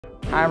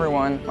Hi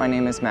everyone, my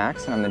name is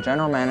Max and I'm the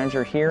general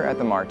manager here at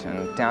the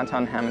Martinn,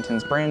 downtown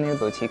Hammonton's brand new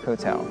boutique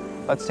hotel.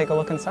 Let's take a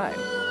look inside.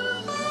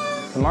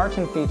 The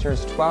Martinn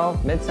features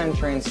 12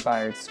 mid-century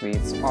inspired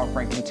suites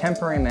offering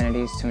contemporary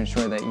amenities to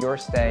ensure that your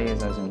stay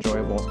is as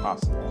enjoyable as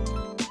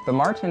possible. The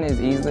Martinn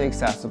is easily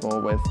accessible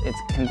with its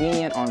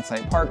convenient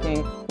on-site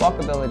parking,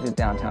 walkability to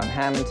downtown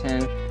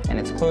Hammonton, and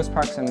its close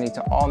proximity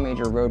to all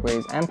major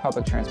roadways and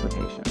public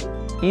transportation.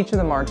 Each of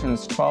the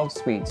Martinn's 12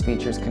 suites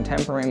features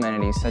contemporary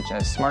amenities such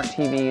as smart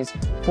TVs,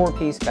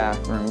 4-piece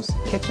bathrooms,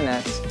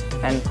 kitchenettes,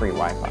 and free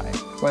Wi-Fi.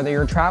 Whether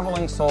you're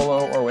traveling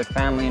solo or with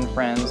family and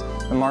friends,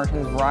 the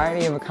Martinn's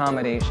variety of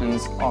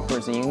accommodations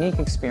offers a unique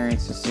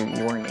experience to suit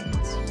your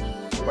needs.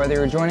 Whether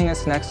you're joining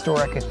us next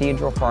door at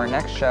Cathedral for our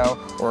next show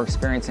or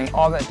experiencing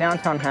all that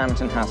downtown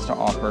Hammonton has to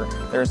offer,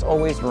 there's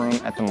always room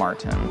at the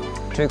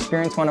Martinn. To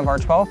experience one of our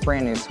 12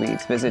 brand new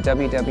suites, visit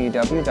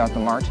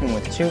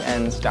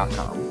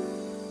www.themartinnwith2ns.com.